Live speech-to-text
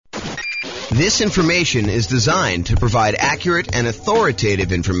This information is designed to provide accurate and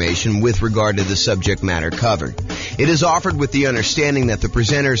authoritative information with regard to the subject matter covered. It is offered with the understanding that the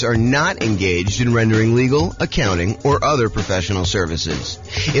presenters are not engaged in rendering legal, accounting, or other professional services.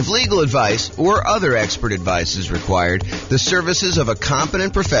 If legal advice or other expert advice is required, the services of a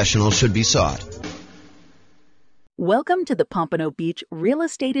competent professional should be sought. Welcome to the Pompano Beach Real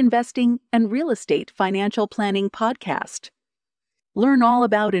Estate Investing and Real Estate Financial Planning Podcast. Learn all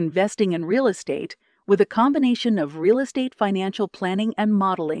about investing in real estate with a combination of real estate financial planning and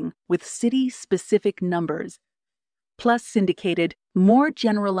modeling with city-specific numbers, plus syndicated, more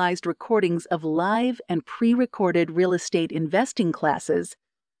generalized recordings of live and pre-recorded real estate investing classes.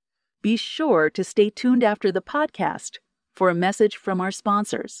 Be sure to stay tuned after the podcast for a message from our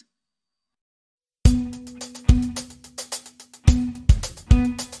sponsors.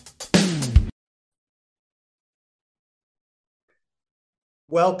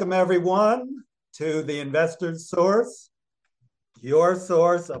 Welcome, everyone, to the Investor's Source, your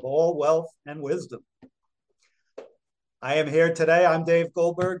source of all wealth and wisdom. I am here today. I'm Dave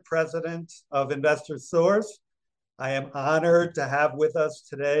Goldberg, president of Investor's Source. I am honored to have with us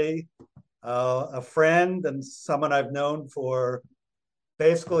today a friend and someone I've known for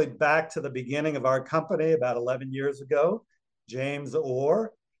basically back to the beginning of our company about 11 years ago, James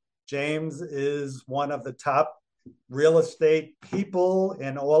Orr. James is one of the top real estate people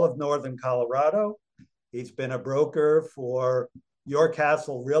in all of Northern Colorado. He's been a broker for Your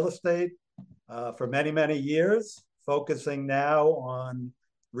Castle Real Estate for many, many years, focusing now on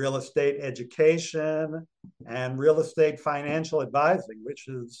real estate education and real estate financial advising, which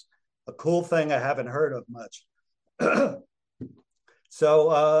is a cool thing I haven't heard of much.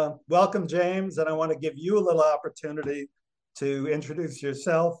 So welcome, James, and I want to give you a little opportunity to introduce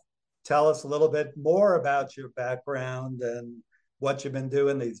yourself. Tell us a little bit more about your background and what you've been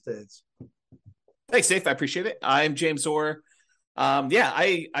doing these days. Thanks, Dave. I appreciate it. I'm James Orr.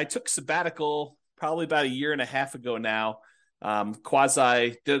 I took sabbatical probably about a year and a half ago now.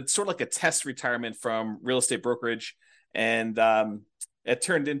 Did sort of like a test retirement from real estate brokerage, and it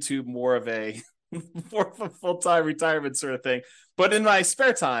turned into more of a full-time retirement sort of thing. But in my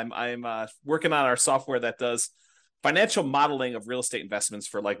spare time, I'm working on our software that does financial modeling of real estate investments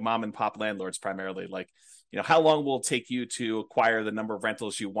for like mom and pop landlords, primarily. Like, how long will it take you to acquire the number of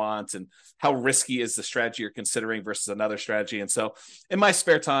rentals you want, and how risky is the strategy you're considering versus another strategy? And so in my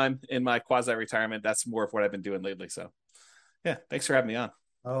spare time, in my quasi-retirement, that's more of what I've been doing lately. So yeah, thanks for having me on.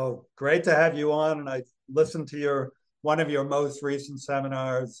 Oh, great to have you on. And I listened to one of your most recent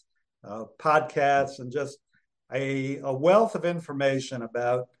seminars, podcasts, and just a wealth of information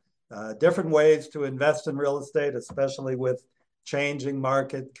about different ways to invest in real estate, especially with changing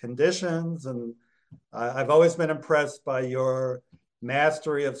market conditions. And I've always been impressed by your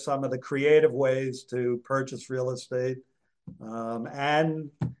mastery of some of the creative ways to purchase real estate and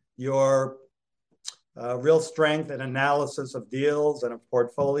your real strength and analysis of deals and of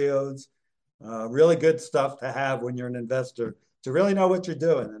portfolios. Really good stuff to have when you're an investor, to really know what you're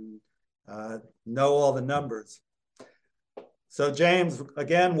doing and know all the numbers. So James,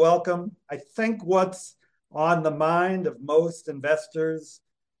 again, welcome. I think what's on the mind of most investors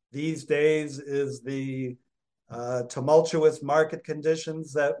these days is the tumultuous market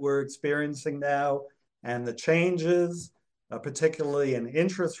conditions that we're experiencing now and the changes, particularly in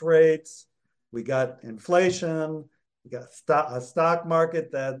interest rates. We got inflation, we got a stock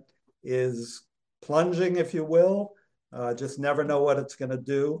market that is plunging, if you will, just never know what it's going to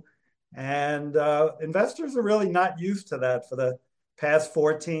do. And investors are really not used to that for the past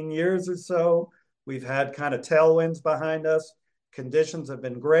 14 years or so. We've had kind of tailwinds behind us. Conditions have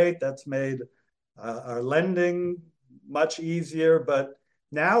been great. That's made our lending much easier, but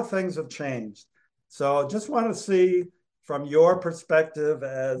now things have changed. So just want to see from your perspective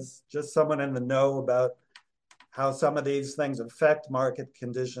as just someone in the know about how some of these things affect market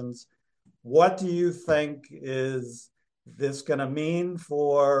conditions. What do you think is this going to mean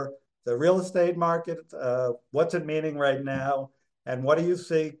for the real estate market? What's it meaning right now? And what do you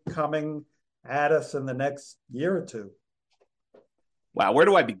see coming at us in the next year or two? Wow, where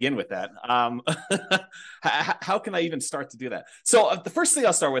do I begin with that? How can I even start to do that? So the first thing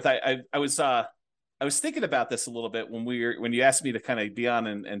I'll start with, I was thinking about this a little bit when you asked me to kind of be on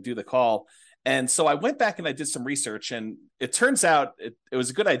and do the call. And so I went back and I did some research, and it turns out it was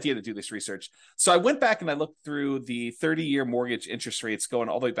a good idea to do this research. So I went back and I looked through the 30-year mortgage interest rates going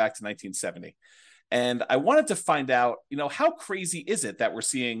all the way back to 1970. And I wanted to find out, how crazy is it that we're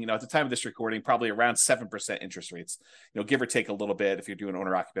seeing, at the time of this recording, probably around 7% interest rates, give or take a little bit if you're doing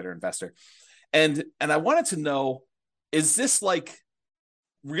owner, occupied, or investor. And I wanted to know, is this like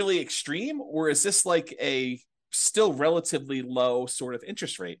really extreme, or is this like a still relatively low sort of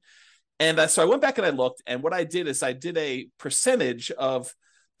interest rate? And so I went back and I looked, and what I did is I did a percentage of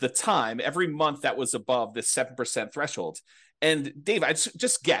the time every month that was above this 7% threshold. And Dave, I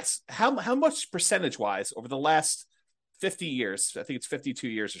just guess how much percentage wise over the last 50 years, I think it's 52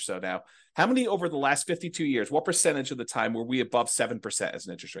 years or so now, how many over the last 52 years, what percentage of the time were we above 7% as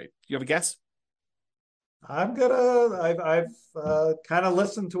an interest rate? You have a guess? I've kind of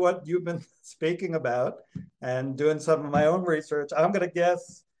listened to what you've been speaking about and doing some of my own research. I'm gonna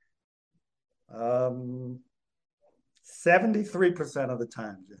guess 73% of the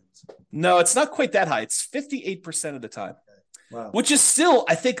time, James. No, it's not quite that high. It's 58% of the time. Wow. Which is still,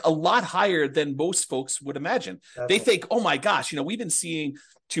 I think, a lot higher than most folks would imagine. They think, oh my gosh, we've been seeing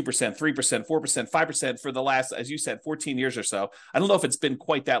 2%, 3%, 4%, 5% for the last, as you said, 14 years or so. I don't know if it's been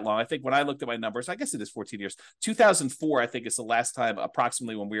quite that long. I think when I looked at my numbers, I guess it is 14 years. 2004, I think, is the last time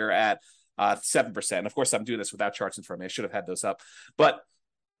approximately when we were at 7%. Of course, I'm doing this without charts in front of me. I should have had those up. But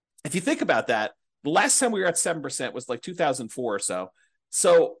if you think about that, the last time we were at 7% was like 2004 or so.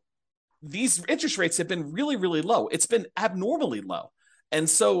 So these interest rates have been really, really low. It's been abnormally low. And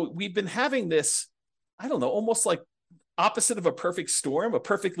so we've been having this, I don't know, almost like opposite of a perfect storm, a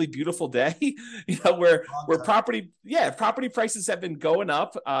perfectly beautiful day, where property prices have been going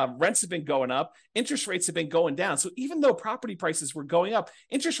up, rents have been going up, interest rates have been going down. So even though property prices were going up,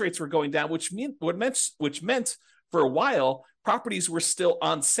 interest rates were going down, which meant for a while, properties were still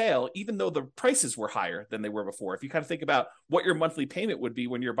on sale, even though the prices were higher than they were before. If you kind of think about what your monthly payment would be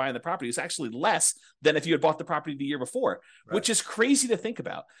when you're buying the property, it's actually less than if you had bought the property the year before, right, which is crazy to think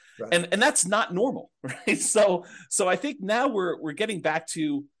about. Right. And that's not normal, right? So I think now we're getting back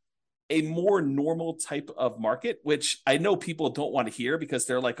to a more normal type of market, which I know people don't want to hear because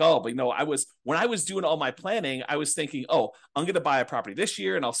they're like, oh, but when I was doing all my planning, I was thinking, oh, I'm going to buy a property this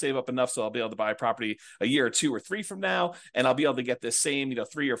year and I'll save up enough so I'll be able to buy a property a year or 2 or 3 from now, and I'll be able to get this same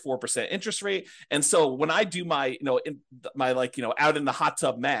 3 or 4% interest rate. And so when I do my out in the hot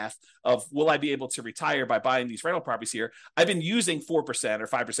tub math of will I be able to retire by buying these rental properties here, I've been using 4% or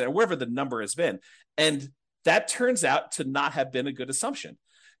 5% or whatever the number has been, and that turns out to not have been a good assumption.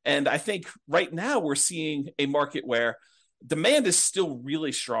 And I think right now we're seeing a market where demand is still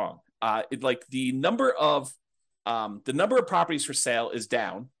really strong. The number of properties for sale is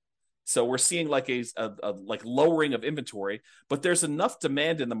down, so we're seeing like a lowering of inventory. But there's enough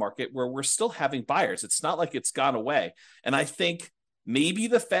demand in the market where we're still having buyers. It's not like it's gone away. And I think maybe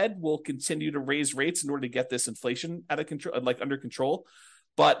the Fed will continue to raise rates in order to get this inflation out of control, under control.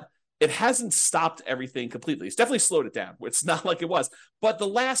 But it hasn't stopped everything completely. It's definitely slowed it down. It's not like it was. But the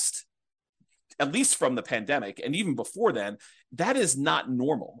last, at least from the pandemic, and even before then, that is not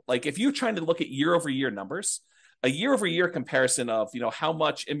normal. Like if you're trying to look at year-over-year numbers, a year-over-year comparison of, how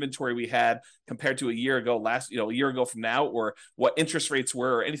much inventory we had compared to a year ago from now, or what interest rates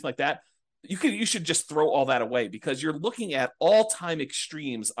were or anything like that, you should just throw all that away, because you're looking at all-time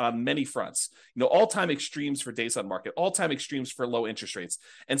extremes on many fronts. All-time extremes for days on market, all-time extremes for low interest rates.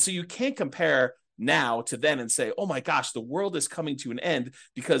 And so you can't compare now to then and say, oh my gosh, the world is coming to an end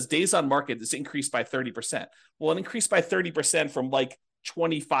because days on market is increased by 30%. Well, it increased by 30% from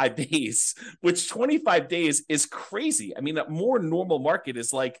 25 days, which 25 days is crazy. I mean, a more normal market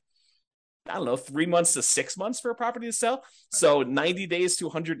is 3 months to 6 months for a property to sell. So 90 days to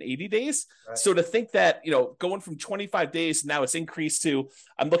 180 days. Right. So to think that, going from 25 days, now it's increased to,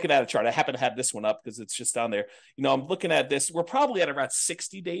 I'm looking at a chart. I happen to have this one up because it's just down there. I'm looking at this. We're probably at around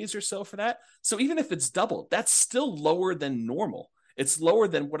 60 days or so for that. So even if it's doubled, that's still lower than normal. It's lower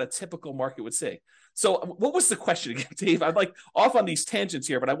than what a typical market would say. So what was the question again, Dave? I'm off on these tangents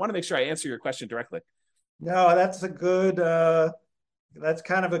here, but I want to make sure I answer your question directly. No, that's a good, that's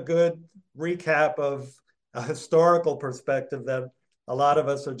kind of a good recap of a historical perspective that a lot of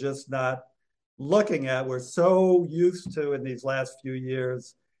us are just not looking at. We're so used to, in these last few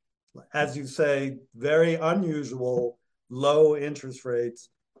years, as you say, very unusual low interest rates,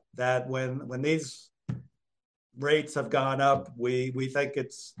 that when these rates have gone up, we think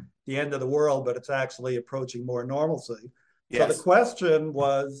it's the end of the world, but it's actually approaching more normalcy. Yes. So the question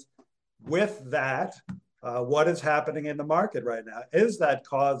was, with that, what is happening in the market right now? Is that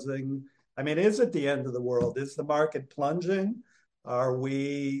causing, is it the end of the world? Is the market plunging?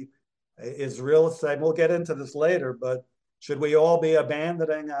 Is real estate, we'll get into this later, but should we all be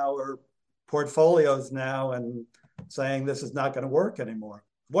abandoning our portfolios now and saying this is not going to work anymore?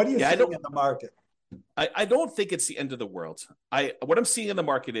 What are you seeing in the market? I don't think it's the end of the world. What I'm seeing in the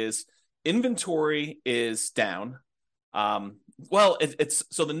market is inventory is down. So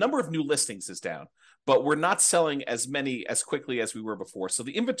the number of new listings is down, but we're not selling as many as quickly as we were before. So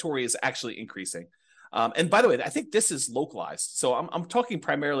the inventory is actually increasing. And by the way, I think this is localized. So I'm talking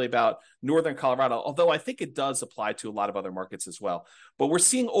primarily about Northern Colorado, although I think it does apply to a lot of other markets as well. But we're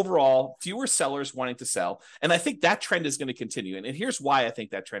seeing overall fewer sellers wanting to sell. And I think that trend is going to continue. And here's why I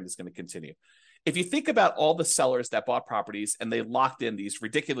think that trend is going to continue. If you think about all the sellers that bought properties and they locked in these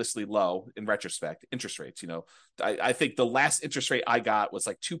ridiculously low, in retrospect, interest rates, I think the last interest rate I got was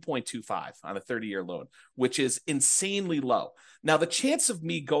like 2.25 on a 30-year loan, which is insanely low. Now, the chance of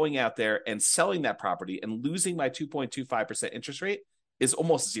me going out there and selling that property and losing my 2.25% interest rate is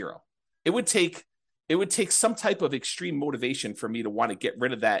almost zero. It would take some type of extreme motivation for me to want to get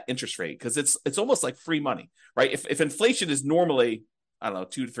rid of that interest rate, because it's almost like free money, right? If inflation is normally, I don't know,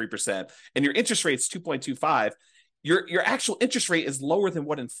 2 to 3%, and your interest rate is 2.25, your actual interest rate is lower than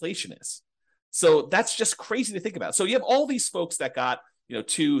what inflation is. So that's just crazy to think about. So you have all these folks that got,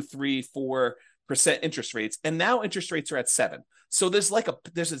 2, 3, 4% interest rates, and now interest rates are at 7. So there's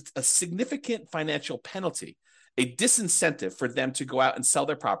a significant financial penalty, a disincentive for them to go out and sell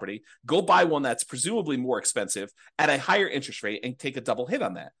their property, go buy one that's presumably more expensive at a higher interest rate and take a double hit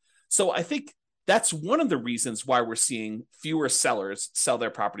on that. So I think that's one of the reasons why we're seeing fewer sellers sell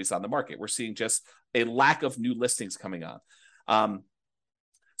their properties on the market. We're seeing just a lack of new listings coming on.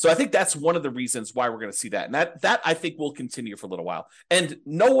 So I think that's one of the reasons why we're going to see that. And that I think will continue for a little while. And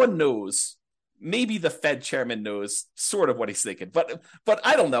no one knows. Maybe the Fed chairman knows sort of what he's thinking, but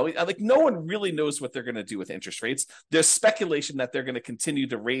I don't know. Like, no one really knows what they're going to do with interest rates. There's speculation that they're going to continue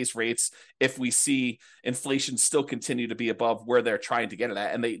to raise rates if we see inflation still continue to be above where they're trying to get it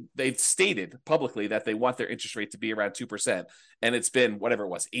at. And they've stated publicly that they want their interest rate to be around 2%. And it's been whatever it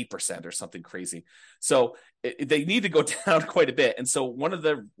was, 8% or something crazy. So they need to go down quite a bit. And so one of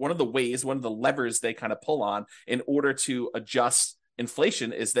the levers they kind of pull on in order to adjust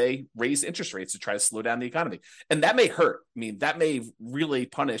inflation is they raise interest rates to try to slow down the economy. And that may hurt. I mean, that may really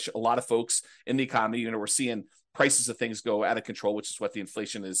punish a lot of folks in the economy. We're seeing prices of things go out of control, which is what the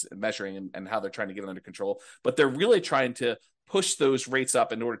inflation is measuring and how they're trying to get it under control. But they're really trying to push those rates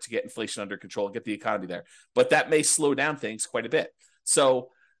up in order to get inflation under control and get the economy there. But that may slow down things quite a bit. So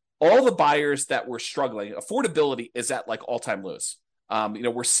all the buyers that were struggling, affordability is at like all-time lows.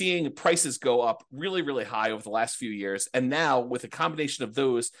 We're seeing prices go up really, really high over the last few years. And now with a combination of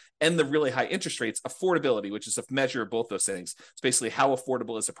those and the really high interest rates, affordability, which is a measure of both those things, it's basically how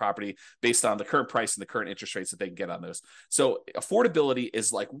affordable is a property based on the current price and the current interest rates that they can get on those. So affordability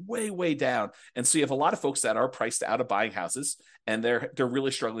is like way, way down. And so you have a lot of folks that are priced out of buying houses, and they're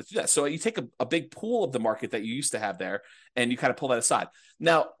really struggling to do that. So you take a big pool of the market that you used to have there, and you kind of pull that aside.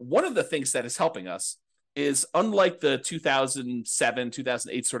 Now, one of the things that is helping us is, unlike the 2007,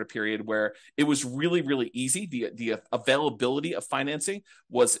 2008 sort of period where it was really, really easy, the availability of financing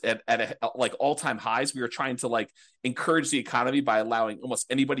was at like all-time highs. We were trying to like encourage the economy by allowing almost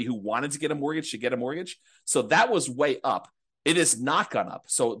anybody who wanted to get a mortgage to get a mortgage. So that was way up. It has not gone up.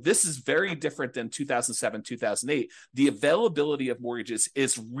 So this is very different than 2007, 2008. The availability of mortgages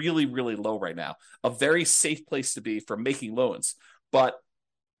is really, really low right now, a very safe place to be for making loans. But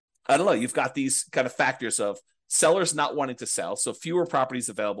I don't know, you've got these kind of factors of sellers not wanting to sell, so fewer properties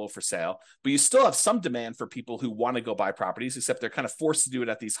available for sale, but you still have some demand for people who want to go buy properties, except they're kind of forced to do it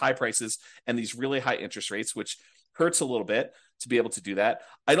at these high prices and these really high interest rates, which hurts a little bit to be able to do that.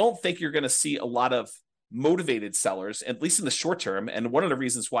 I don't think you're going to see a lot of motivated sellers, at least in the short term. And one of the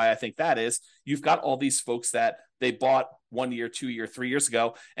reasons why I think that is, you've got all these folks that they bought 1 year, 2 year, 3 years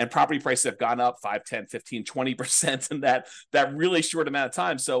ago, and property prices have gone up 5, 10, 15, 20% in that really short amount of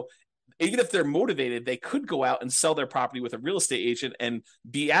time. So even if they're motivated, they could go out and sell their property with a real estate agent and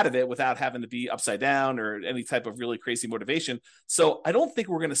be out of it without having to be upside down or any type of really crazy motivation. So I don't think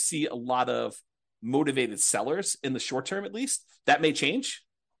we're going to see a lot of motivated sellers in the short term, at least. That may change.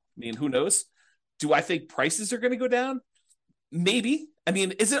 I mean, who knows? Do I think prices are going to go down? Maybe. I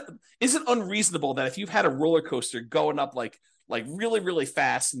mean, is it unreasonable that if you've had a roller coaster going up like really, really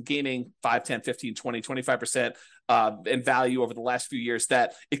fast and gaining 5, 10, 15, 20, 25% in value over the last few years,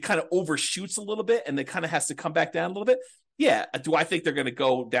 that it kind of overshoots a little bit and it kind of has to come back down a little bit? Yeah. Do I think they're going to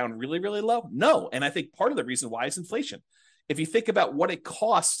go down really, really low? No. And I think part of the reason why is inflation. If you think about what it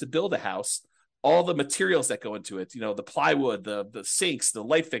costs to build a house, all the materials that go into it, the plywood, the sinks, the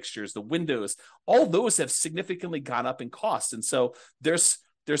light fixtures, the windows, all those have significantly gone up in cost. And so there's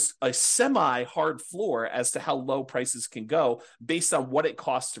a semi-hard floor as to how low prices can go based on what it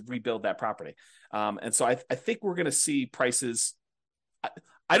costs to rebuild that property. And so I think we're going to see prices.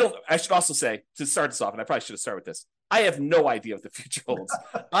 I should also say, to start this off, and I probably should have started with this, I have no idea what the future holds.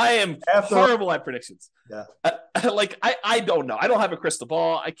 I am horrible at predictions. Yeah. I don't know. I don't have a crystal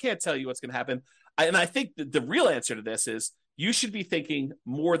ball. I can't tell you what's going to happen. And I think the real answer to this is you should be thinking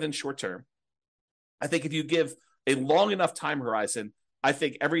more than short term. I think if you give a long enough time horizon, I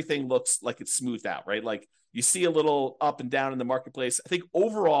think everything looks like it's smoothed out, right? Like you see a little up and down in the marketplace. I think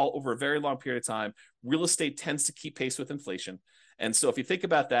overall, over a very long period of time, real estate tends to keep pace with inflation. And so if you think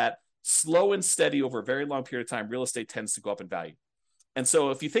about that, slow and steady over a very long period of time, real estate tends to go up in value. And so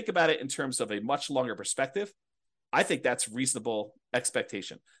if you think about it in terms of a much longer perspective, I think that's reasonable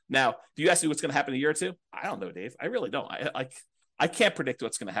expectation. Now, do you ask me what's going to happen in a year or two? I don't know, Dave. I really don't. I can't predict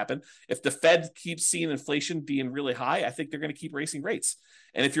what's going to happen. If the Fed keeps seeing inflation being really high, I think they're going to keep raising rates.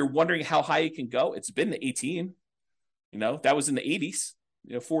 And if you're wondering how high it can go, it's been to 18. That was in the 80s,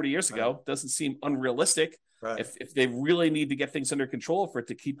 40 years ago. Right. Doesn't seem unrealistic. Right. If they really need to get things under control for it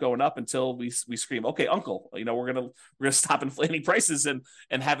to keep going up until we scream, okay, uncle, we're gonna stop inflating prices and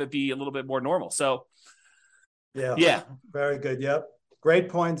have it be a little bit more normal. So yeah, very good. Yep, great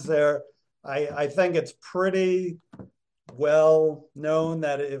points there. I think it's pretty well known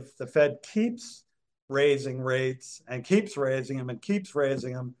that if the Fed keeps raising rates and keeps raising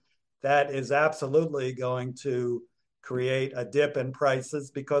them, that is absolutely going to create a dip in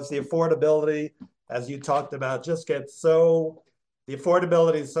prices because the affordability, as you talked about, just gets the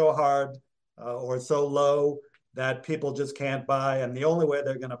affordability is so hard or so low that people just can't buy. And the only way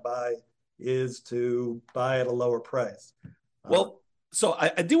they're going to buy is to buy at a lower price. Well, so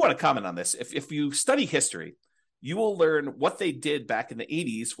I do want to comment on this. If you study history, you will learn what they did back in the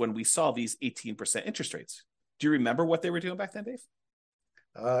 80s when we saw these 18% interest rates. Do you remember what they were doing back then, Dave?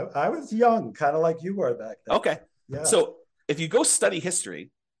 I was young, kind of like you were back then. Okay. Yeah. So if you go study history,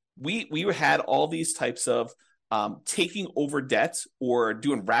 we had all these types of taking over debt or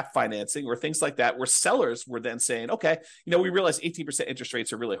doing wrap financing or things like that, where sellers were then saying, okay, we realize 18% interest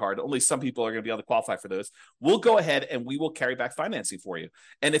rates are really hard. Only some people are going to be able to qualify for those. We'll go ahead and we will carry back financing for you.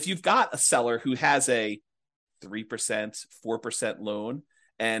 And if you've got a seller who has a 3%, 4% loan,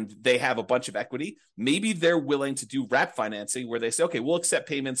 and they have a bunch of equity, maybe they're willing to do wrap financing where they say, okay, we'll accept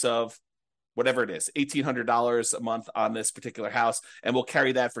payments of whatever it is, $1,800 a month on this particular house, and we'll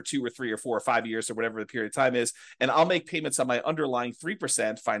carry that for 2 or 3 or 4 or 5 years or whatever the period of time is. And I'll make payments on my underlying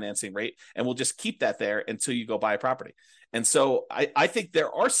 3% financing rate, and we'll just keep that there until you go buy a property. And so I think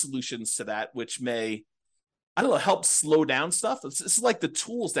there are solutions to that, which may, help slow down stuff. This is like the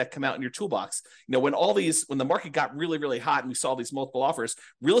tools that come out in your toolbox. When the market got really, really hot and we saw these multiple offers,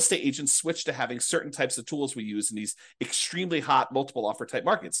 real estate agents switched to having certain types of tools we use in these extremely hot multiple offer type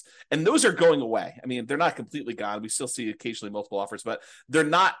markets. And those are going away. I mean, they're not completely gone. We still see occasionally multiple offers, but they're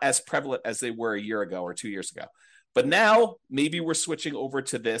not as prevalent as they were a year ago or 2 years ago. But now maybe we're switching over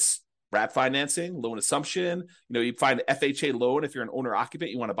to this wrap financing, loan assumption. You find an FHA loan if you're an owner occupant,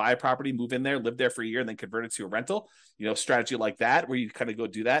 you want to buy a property, move in there, live there for a year, and then convert it to a rental. Strategy like that where you kind of go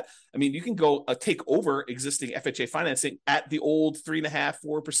do that. I mean, you can go take over existing FHA financing at the old 3.5%,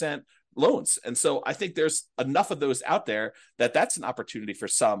 4% loans. And so I think there's enough of those out there that's an opportunity for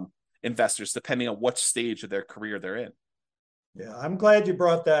some investors, depending on what stage of their career they're in. Yeah, I'm glad you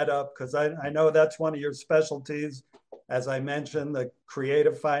brought that up because I know that's one of your specialties. As I mentioned, the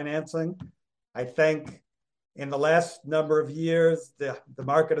creative financing. I think in the last number of years, the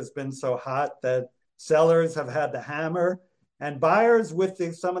market has been so hot that sellers have had the hammer, and buyers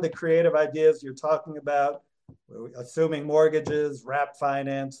with some of the creative ideas you're talking about, assuming mortgages, wrap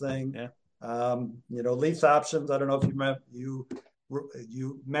financing, lease options. I don't know if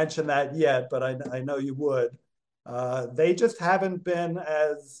you mentioned that yet, but I know you would. They just haven't been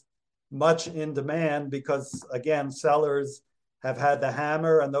as much in demand because, again, sellers have had the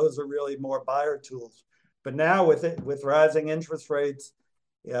hammer, and those are really more buyer tools. But now with rising interest rates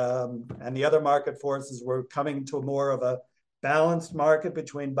and the other market forces, we're coming to more of a balanced market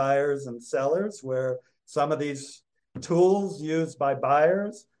between buyers and sellers, where some of these tools used by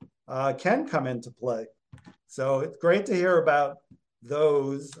buyers can come into play. So it's great to hear about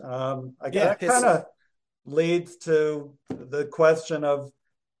those. That kind of leads to the question of,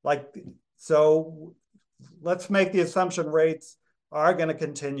 so let's make the assumption rates are going to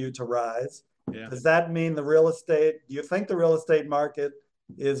continue to rise. Yeah. Does that mean do you think the real estate market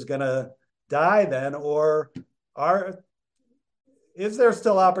is going to die then? Or is there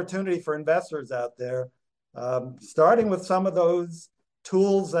still opportunity for investors out there, starting with some of those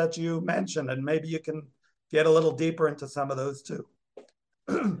tools that you mentioned? And maybe you can get a little deeper into some of those too.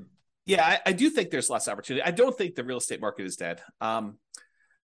 Yeah, I do think there's less opportunity. I don't think the real estate market is dead.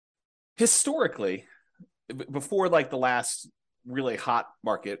 Historically, before the last really hot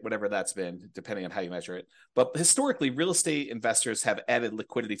market, whatever that's been, depending on how you measure it, but historically, real estate investors have added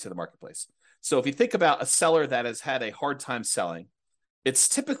liquidity to the marketplace. So if you think about a seller that has had a hard time selling, it's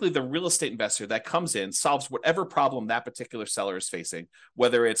typically the real estate investor that comes in, solves whatever problem that particular seller is facing,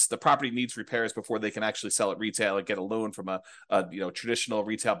 whether it's the property needs repairs before they can actually sell it retail and get a loan from a traditional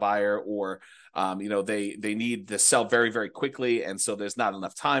retail buyer, or they need to sell very, very quickly, and so there's not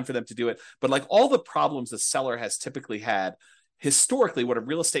enough time for them to do it. But like all the problems the seller has typically had, historically, what a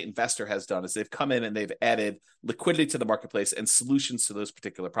real estate investor has done is they've come in and they've added liquidity to the marketplace and solutions to those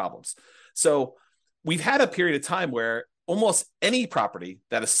particular problems. So we've had a period of time where almost any property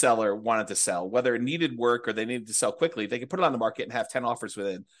that a seller wanted to sell, whether it needed work or they needed to sell quickly, they could put it on the market and have 10 offers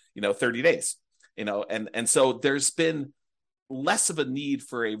within, 30 days, and so there's been less of a need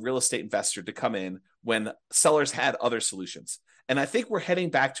for a real estate investor to come in when sellers had other solutions. And I think we're heading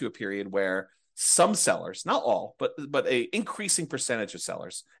back to a period where some sellers, not all, but a increasing percentage of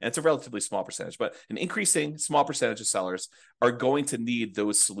sellers, and it's a relatively small percentage, but an increasing small percentage of sellers are going to need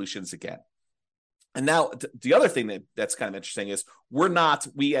those solutions again. And now the other thing that's kind of interesting is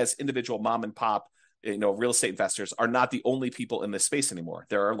we as individual mom and pop, real estate investors are not the only people in this space anymore.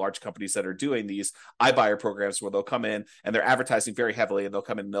 There are large companies that are doing these iBuyer programs where they'll come in and they're advertising very heavily, and they'll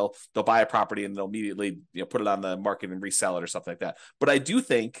come in and they'll buy a property and they'll immediately put it on the market and resell it or something like that. But I do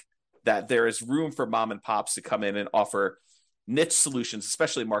think that there is room for mom and pops to come in and offer niche solutions,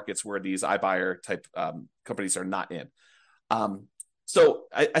 especially in markets where these iBuyer type companies are not in. So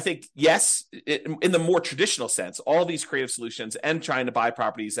I think, yes, in the more traditional sense, all these creative solutions and trying to buy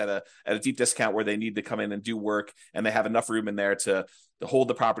properties at a deep discount where they need to come in and do work and they have enough room in there to hold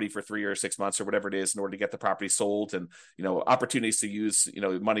the property for 3 or 6 months or whatever it is in order to get the property sold, and opportunities to use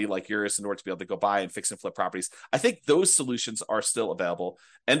money like yours in order to be able to go buy and fix and flip properties. I think those solutions are still available,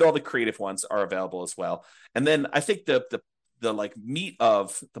 and all the creative ones are available as well. And then I think the like meat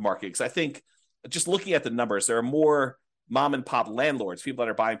of the market, because I think just looking at the numbers, there are more mom and pop landlords, people that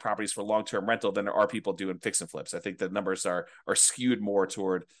are buying properties for long-term rental, than there are people doing fix and flips. I think the numbers are skewed more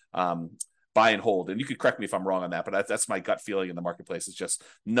toward buy and hold. And you could correct me if I'm wrong on that, but that's my gut feeling in the marketplace. It's just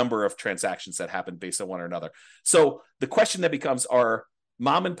number of transactions that happen based on one or another. So the question that becomes, are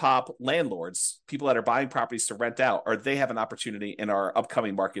mom and pop landlords, people that are buying properties to rent out, are they have an opportunity in our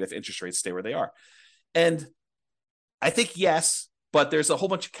upcoming market if interest rates stay where they are? And I think yes, but there's a whole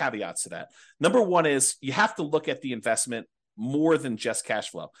bunch of caveats to that. Number one is you have to look at the investment more than just cash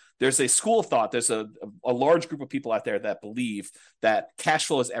flow. There's a school of thought. There's a large group of people out there that believe that cash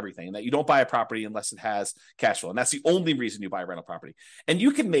flow is everything, and that you don't buy a property unless it has cash flow. And that's the only reason you buy a rental property. And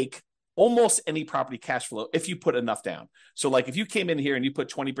you can make almost any property cash flow if you put enough down. So like if you came in here and you put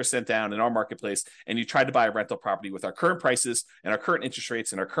 20% down in our marketplace and you tried to buy a rental property with our current prices and our current interest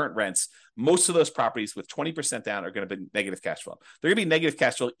rates and our current rents, most of those properties with 20% down are going to be negative cash flow. They're going to be negative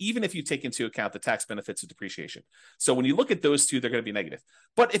cash flow even if you take into account the tax benefits of depreciation. So when you look at those two, they're going to be negative.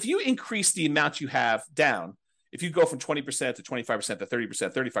 But if you increase the amount you have down, if you go from 20% to 25% to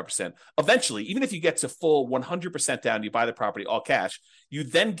 30%, 35%, eventually, even if you get to full 100% down, you buy the property all cash, you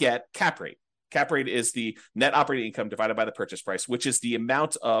then get cap rate. Cap rate is the net operating income divided by the purchase price, which is the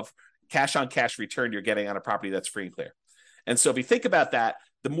amount of cash on cash return you're getting on a property that's free and clear. And so if you think about that,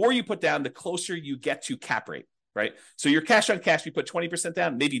 the more you put down, the closer you get to cap rate. Right. So your cash on cash, you put 20%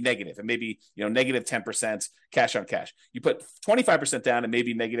 down, maybe negative, and maybe, negative 10% cash on cash. You put 25% down and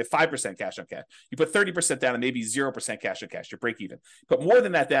maybe negative 5% cash on cash. You put 30% down and maybe 0% cash on cash. You're break even. Put more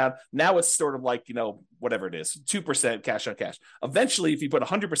than that down. Now it's sort of like, whatever it is, 2% cash on cash. Eventually, if you put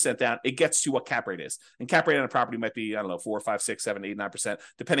 100% down, it gets to what cap rate is. And cap rate on a property might be, 4, 5, 6, 7, 8, 9%,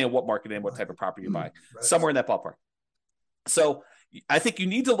 depending on what market and what type of property you're buying, somewhere in that ballpark. So I think you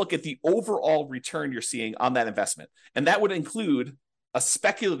need to look at the overall return you're seeing on that investment. And that would include a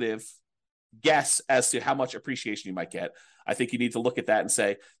speculative guess as to how much appreciation you might get. I think you need to look at that and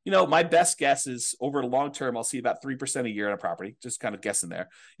say, my best guess is over the long term, I'll see about 3% a year on a property, just kind of guessing there.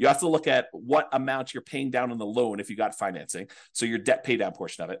 You have to look at what amount you're paying down on the loan if you got financing. So your debt pay down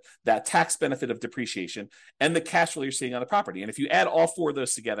portion of it, that tax benefit of depreciation, and the cash flow you're seeing on the property. And if you add all four of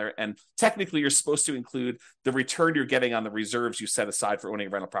those together, and technically you're supposed to include the return you're getting on the reserves you set aside for owning a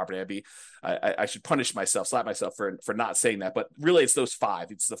rental property. I should punish myself, slap myself for not saying that. But really it's those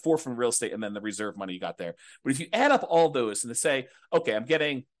five. It's the 4 from real estate and then the reserve money you got there. But if you add up all those and to say, okay, I'm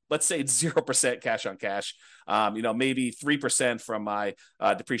getting, let's say it's 0% cash on cash, maybe 3% from my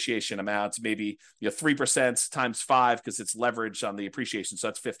depreciation amount, maybe 3% times 5 because it's leverage on the appreciation, so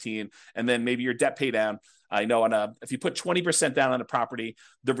that's 15, and then maybe your debt pay down. If you put 20% down on a property,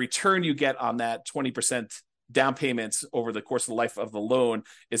 the return you get on that 20% down payments over the course of the life of the loan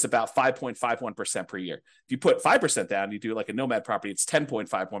is about 5.51% per year. If you put 5% down, you do like a nomad property, it's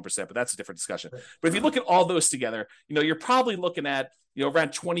 10.51%, but that's a different discussion. But if you look at all those together, you're probably looking at, around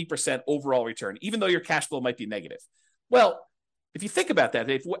 20% overall return, even though your cash flow might be negative. Well, if you think about that,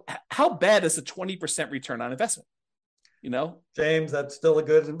 Dave, how bad is a 20% return on investment? James, that's still a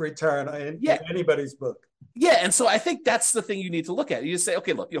good return in anybody's book. Yeah. And so I think that's the thing you need to look at. You say,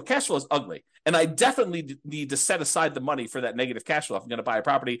 okay, look, cash flow is ugly. And I definitely need to set aside the money for that negative cash flow. If I'm going to buy a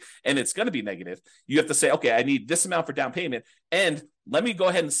property and it's going to be negative, you have to say, okay, I need this amount for down payment. And let me go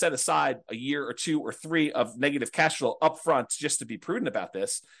ahead and set aside a year or 2 or 3 of negative cash flow up front just to be prudent about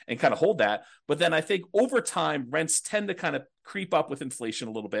this and kind of hold that. But then I think over time, rents tend to kind of creep up with inflation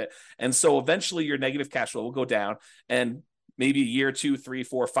a little bit. And so eventually your negative cash flow will go down. And maybe a year, 2, 3,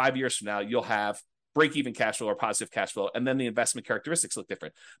 4, 5 years from now, you'll have break-even cash flow or positive cash flow, and then the investment characteristics look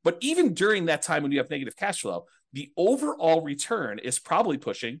different. But even during that time when you have negative cash flow, the overall return is probably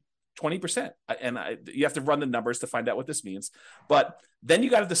pushing 20%. And you have to run the numbers to find out what this means. But then you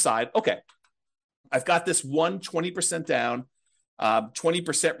got to decide, okay, I've got this 20% down,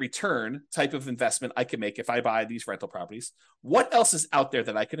 20% return type of investment I can make if I buy these rental properties. What else is out there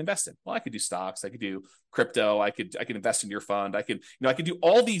that I can invest in? Well, I could do stocks, I could do crypto, I could invest in your fund, I could do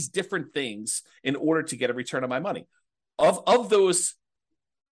all these different things in order to get a return on my money. Of those,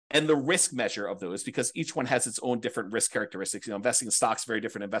 and the risk measure of those, because each one has its own different risk characteristics. Investing in stocks is very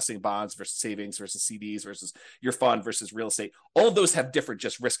different. Investing in bonds versus savings versus CDs versus your fund versus real estate. All of those have different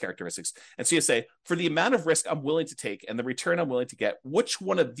just risk characteristics. And so you say, for the amount of risk I'm willing to take and the return I'm willing to get, which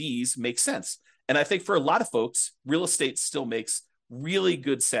one of these makes sense? And I think for a lot of folks, real estate still makes really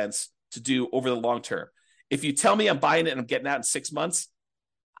good sense to do over the long term. If you tell me I'm buying it and I'm getting out in 6 months,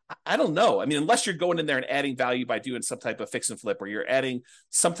 I don't know. I mean, unless you're going in there and adding value by doing some type of fix and flip, or you're adding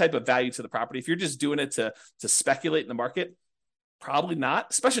some type of value to the property. If you're just doing it to speculate in the market, probably not,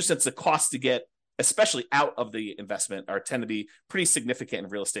 especially since the cost to get, especially out of the investment, tend to be pretty significant in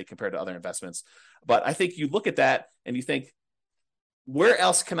real estate compared to other investments. But I think you look at that and you think, where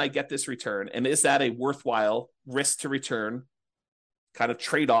else can I get this return? And is that a worthwhile risk to return kind of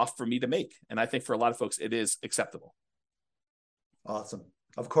trade-off for me to make? And I think for a lot of folks, it is acceptable. Awesome.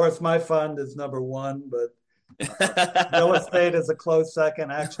 Of course, my fund is number 1, but real estate is a close second.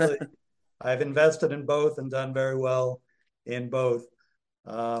 Actually, I've invested in both and done very well in both.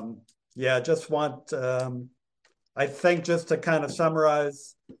 Just want, I think just to kind of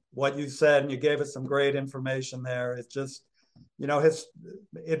summarize what you said, and you gave us some great information there, it's just,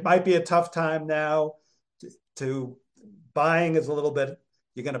 it might be a tough time now to buying is a little bit,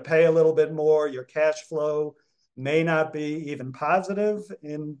 you're going to pay a little bit more, your cash flow may not be even positive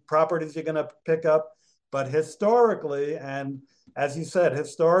in properties you're going to pick up. But historically, and as you said,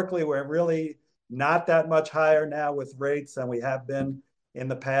 historically, we're really not that much higher now with rates than we have been in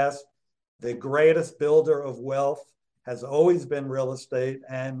the past. The greatest builder of wealth has always been real estate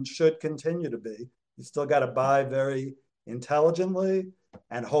and should continue to be. You still got to buy very intelligently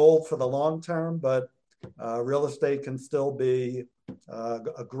and hold for the long term, but real estate can still be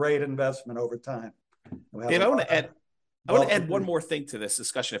a great investment over time. Dave, I want to add one more thing to this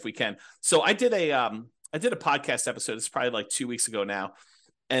discussion if we can. So I did a podcast episode. It's probably like 2 weeks ago now.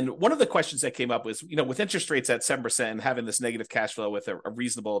 And one of the questions that came up was, with interest rates at 7% and having this negative cash flow with a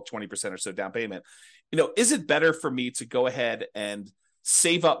reasonable 20% or so down payment, is it better for me to go ahead and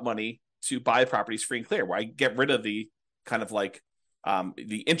save up money to buy properties free and clear, where I get rid of the kind of like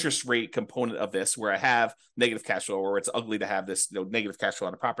the interest rate component of this, where I have negative cash flow, or it's ugly to have this negative cash flow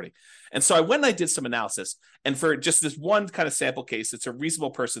on a property? And so I went and I did some analysis, and for just this one kind of sample case, it's a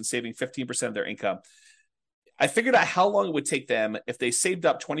reasonable person saving 15% of their income. I figured out how long it would take them if they saved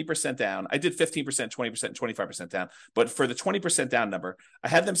up 20% down. I did 15%, 20%, and 25% down. But for the 20% down number, I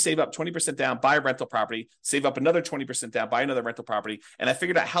had them save up 20% down, buy a rental property, save up another 20% down, buy another rental property. And I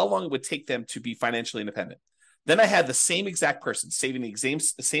figured out how long it would take them to be financially independent. Then I had the same exact person saving the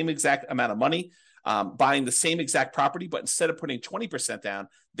same exact amount of money, buying the same exact property, but instead of putting 20% down,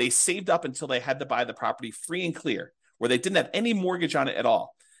 they saved up until they had to buy the property free and clear, where they didn't have any mortgage on it at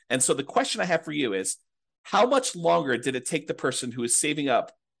all. And so the question I have for you is, how much longer did it take the person who is saving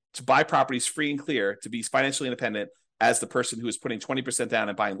up to buy properties free and clear to be financially independent as the person who is putting 20% down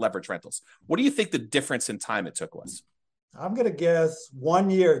and buying leverage rentals? What do you think the difference in time it took was? I'm going to guess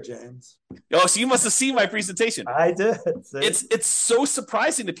 1 year, James. Oh, so you must have seen my presentation. I did. It's so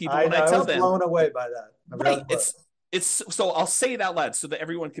surprising to people when I tell them. I was blown away by that. Right. It's so I'll say it out loud so that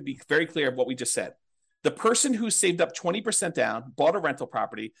everyone can be very clear of what we just said. The person who saved up 20% down, bought a rental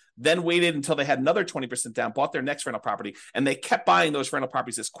property, then waited until they had another 20% down, bought their next rental property, and they kept buying those rental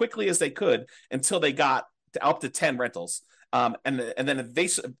properties as quickly as they could until they got up to 10 rentals. And then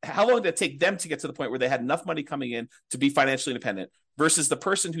how long did it take them to get to the point where they had enough money coming in to be financially independent, versus the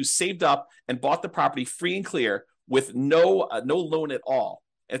person who saved up and bought the property free and clear with no loan at all?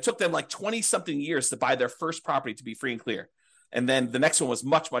 And it took them like 20 something years to buy their first property to be free and clear. And then the next one was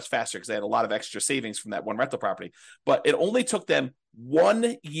much, much faster because they had a lot of extra savings from that one rental property. But it only took them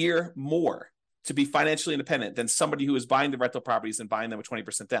 1 year more to be financially independent than somebody who is buying the rental properties and buying them with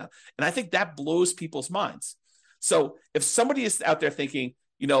 20% down. And I think that blows people's minds. So if somebody is out there thinking,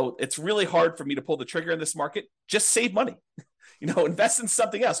 it's really hard for me to pull the trigger in this market, just save money. Invest in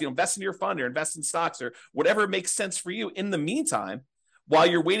something else, invest in your fund or invest in stocks or whatever makes sense for you in the meantime, while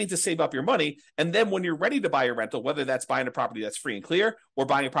you're waiting to save up your money. And then when you're ready to buy a rental, whether that's buying a property that's free and clear or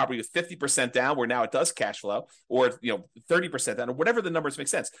buying a property with 50% down where now it does cash flow, or 30% down, or whatever the numbers make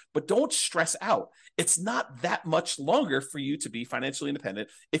sense. But don't stress out. It's not that much longer for you to be financially independent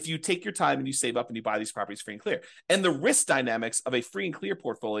if you take your time and you save up and you buy these properties free and clear. And the risk dynamics of a free and clear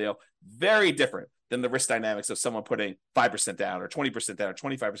portfolio, very different than the risk dynamics of someone putting 5% down or 20% down or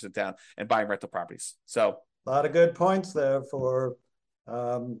 25% down and buying rental properties. So a lot of good points there for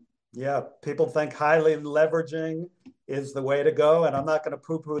people think highly leveraging is the way to go. And I'm not going to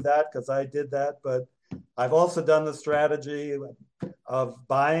poo-poo that because I did that. But I've also done the strategy of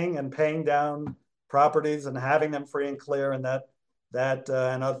buying and paying down properties and having them free and clear. And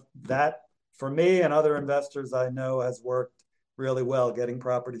that for me and other investors I know has worked really well, getting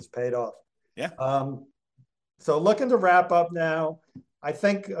properties paid off. Yeah. So looking to wrap up now, I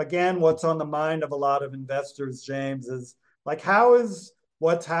think, again, what's on the mind of a lot of investors, James, is like, how is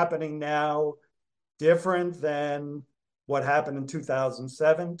what's happening now different than what happened in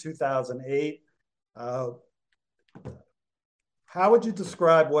 2007, 2008? How would you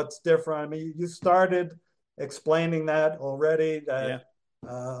describe what's different? I mean, you started explaining that already, that,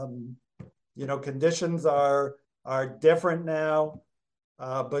 conditions are different now,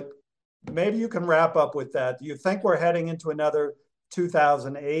 but maybe you can wrap up with that. Do you think we're heading into another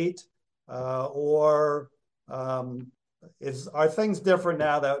 2008 or are things different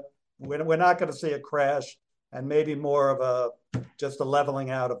now that we're not going to see a crash and maybe more of just a leveling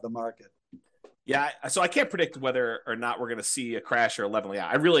out of the market? Yeah, so I can't predict whether or not we're going to see a crash or a leveling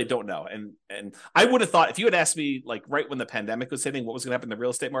out. I really don't know. And I would have thought, if you had asked me, like right when the pandemic was hitting, what was going to happen in the real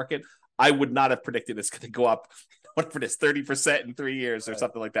estate market, I would not have predicted it's going to go up whatever it is, 30% in 3 years or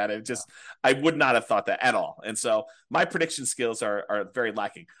something like that. I would not have thought that at all. And so my prediction skills are very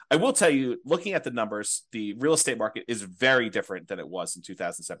lacking. I will tell you, looking at the numbers, the real estate market is very different than it was in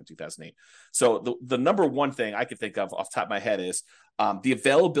 2007, 2008. So the number one thing I can think of off the top of my head is the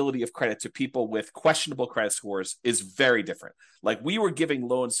availability of credit to people with questionable credit scores is very different. Like, we were giving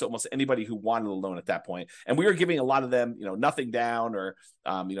loans to almost anybody who wanted a loan at that point. And we were giving a lot of them, nothing down or,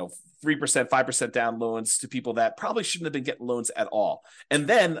 3%, 5% down loans to people that probably shouldn't have been getting loans at all. And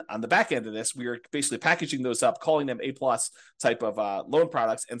then on the back end of this, we were basically packaging those up, calling them A+ type of loan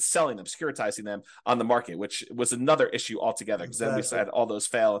products and selling them, securitizing them on the market, which was another issue altogether, because then we had all those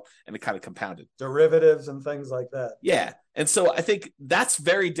fail and it kind of compounded. Derivatives and things like that. Yeah. And so I think that's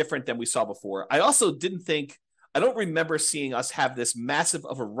very different than we saw before. I also I don't remember seeing us have this massive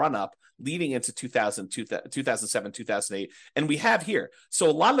of a run up leading into 2007, 2008. And we have here. So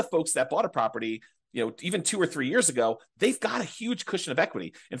a lot of the folks that bought a property, even 2 or 3 years ago, they've got a huge cushion of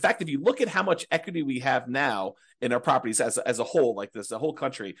equity. In fact, if you look at how much equity we have now in our properties as a whole, like this, the whole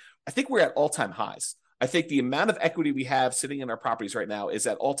country, I think we're at all-time highs. I think the amount of equity we have sitting in our properties right now is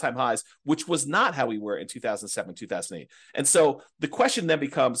at all-time highs, which was not how we were in 2007, 2008. And so the question then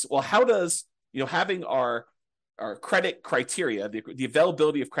becomes, well, how does, having our credit criteria, the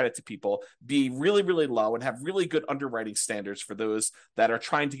availability of credit to people, be really, really low and have really good underwriting standards for those that are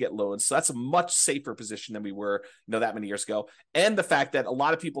trying to get loans? So that's a much safer position than we were, that many years ago. And the fact that a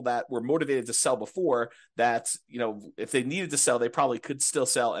lot of people that were motivated to sell before, that, if they needed to sell, they probably could still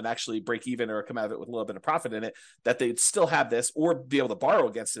sell and actually break even or come out of it with a little bit of profit in it, that they'd still have this or be able to borrow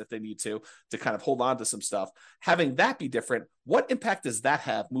against it if they need to kind of hold on to some stuff. Having that be different, what impact does that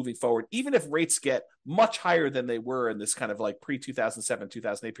have moving forward, even if rates get much higher than they were in this kind of like pre-2007,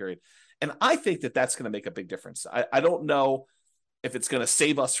 2008 period? And I think that that's going to make a big difference. I don't know if it's going to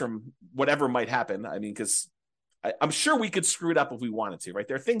save us from whatever might happen. I mean, because I'm sure we could screw it up if we wanted to, right?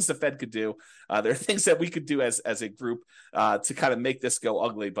 There are things the Fed could do. There are things that we could do as a group to kind of make this go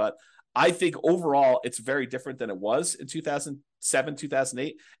ugly. But I think overall, it's very different than it was in 2007,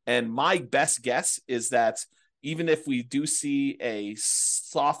 2008. And my best guess is that even if we do see a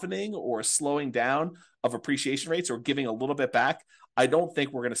softening or slowing down of appreciation rates or giving a little bit back, I don't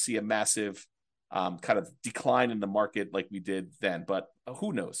think we're going to see a massive kind of decline in the market like we did then. But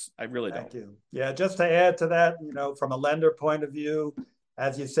who knows? I really don't. Thank you. Yeah, just to add to that, from a lender point of view,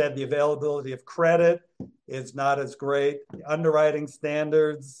 as you said, the availability of credit is not as great. The underwriting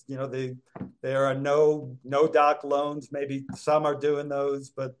standards, there are no doc loans. Maybe some are doing those,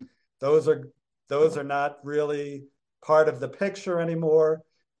 but those are not really part of the picture anymore.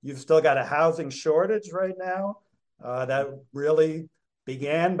 You've still got a housing shortage right now that really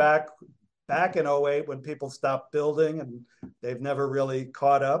began back in 08 when people stopped building, and they've never really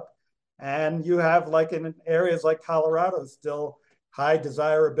caught up. And you have, like in areas like Colorado, still high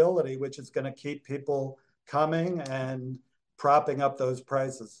desirability, which is going to keep people coming and propping up those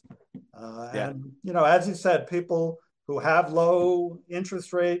prices. And, you know, as you said, people who have low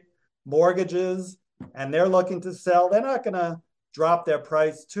interest rate mortgages and they're looking to sell, they're not going to drop their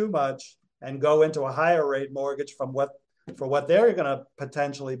price too much and go into a higher rate mortgage for what they're going to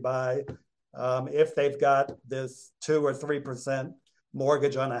potentially buy if they've got this 2 or 3%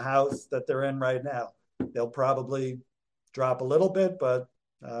 mortgage on a house that they're in right now. They'll probably drop a little bit, but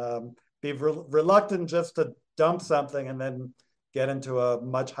be reluctant just to dump something and then get into a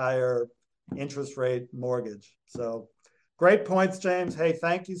much higher interest rate mortgage. So great points, James. Hey,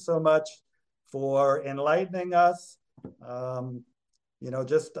 thank you so much for enlightening us. You know,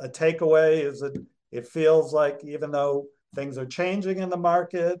 just a takeaway is that it feels like even though things are changing in the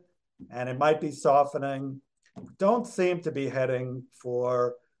market and it might be softening, don't seem to be heading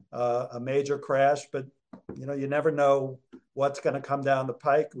for a major crash, but you know, you never know what's going to come down the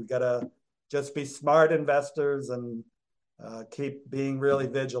pike. We got to just be smart investors and keep being really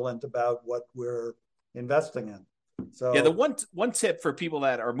vigilant about what we're investing in. So yeah, the one tip for people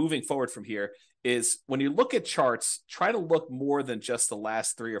that are moving forward from here is when you look at charts, try to look more than just the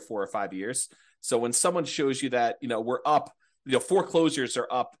last 3 or 4 or 5 years. So when someone shows you that, you know, we're up, you know, foreclosures are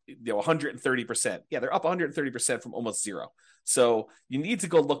up, you know, 130%. Yeah, they're up 130% from almost zero. So you need to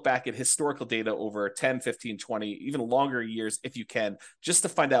go look back at historical data over 10, 15, 20, even longer years if you can, just to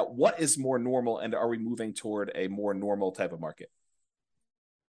find out what is more normal and are we moving toward a more normal type of market.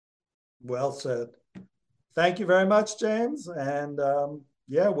 Well said. Thank you very much, James. And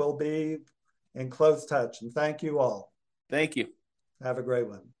yeah, we'll be in close touch. And thank you all. Thank you. Have a great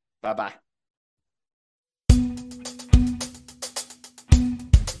one. Bye-bye.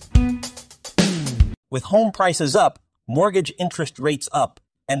 With home prices up, mortgage interest rates up,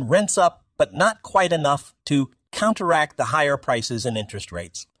 and rents up, but not quite enough to counteract the higher prices and interest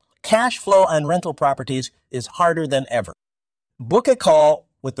rates. Cash flow on rental properties is harder than ever. Book a call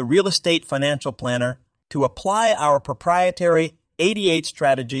with the Real Estate Financial Planner to apply our proprietary 88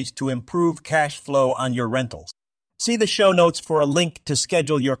 strategies to improve cash flow on your rentals. See the show notes for a link to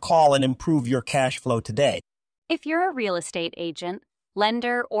schedule your call and improve your cash flow today. If you're a real estate agent,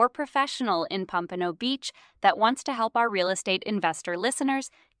 lender, or professional in Pompano Beach that wants to help our real estate investor listeners,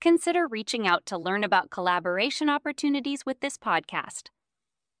 consider reaching out to learn about collaboration opportunities with this podcast.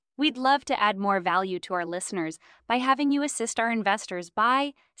 We'd love to add more value to our listeners by having you assist our investors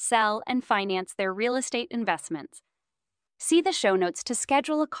buy, sell, and finance their real estate investments. See the show notes to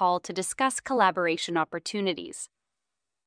schedule a call to discuss collaboration opportunities.